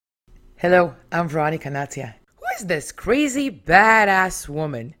Hello, I'm Veronica Natia. Who is this crazy, badass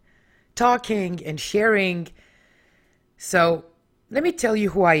woman talking and sharing? So, let me tell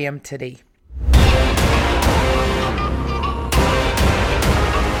you who I am today.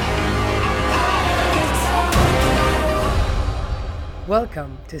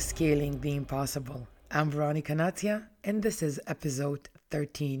 Welcome to Scaling the Impossible. I'm Veronica Natia, and this is episode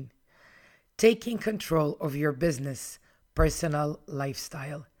 13. Taking control of your business, personal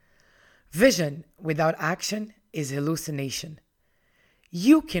lifestyle. Vision without action is hallucination.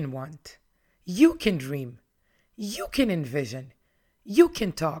 You can want, you can dream, you can envision, you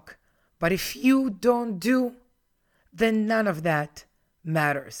can talk, but if you don't do, then none of that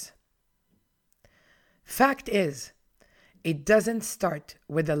matters. Fact is, it doesn't start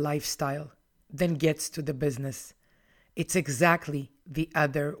with a lifestyle, then gets to the business. It's exactly the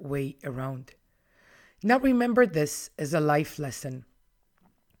other way around. Now remember this as a life lesson.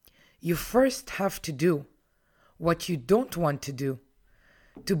 You first have to do what you don't want to do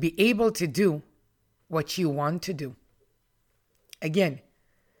to be able to do what you want to do. Again,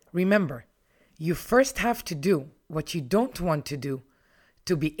 remember, you first have to do what you don't want to do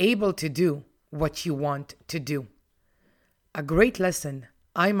to be able to do what you want to do. A great lesson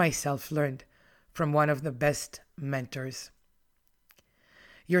I myself learned from one of the best mentors.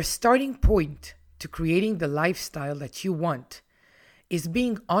 Your starting point to creating the lifestyle that you want is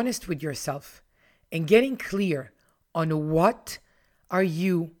being honest with yourself and getting clear on what are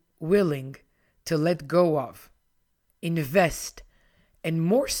you willing to let go of, invest, and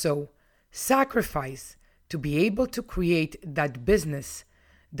more so, sacrifice to be able to create that business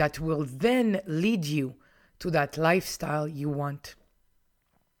that will then lead you to that lifestyle you want.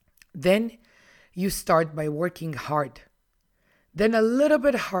 Then you start by working hard, then a little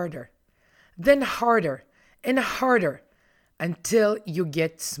bit harder, then harder and harder, until you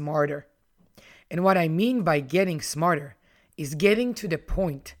get smarter. And what I mean by getting smarter is getting to the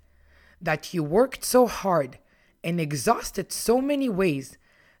point that you worked so hard and exhausted so many ways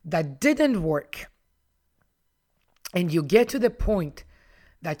that didn't work. And you get to the point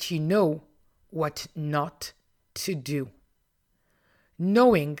that you know what not to do.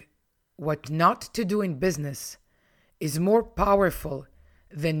 Knowing what not to do in business is more powerful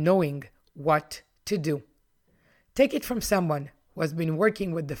than knowing what to do. Take it from someone who has been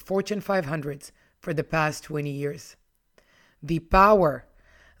working with the Fortune 500s for the past 20 years. The power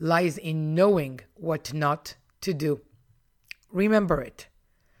lies in knowing what not to do. Remember it.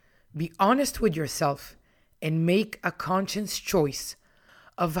 Be honest with yourself and make a conscious choice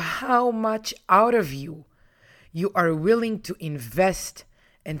of how much out of you are willing to invest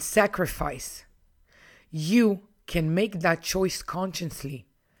and sacrifice. You can make that choice consciously,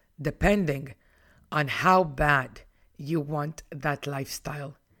 depending on how bad you want that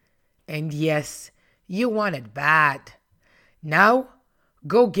lifestyle. And yes, you want it bad. Now,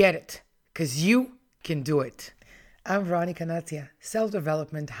 go get it, because you can do it. I'm Veronica Natia,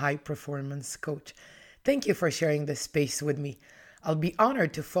 self-development high-performance coach. Thank you for sharing this space with me. I'll be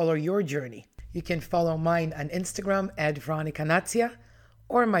honored to follow your journey. You can follow mine on Instagram at Veronica Natia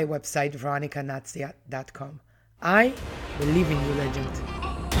or my website, veronicanatia.com. I believe in you, legend.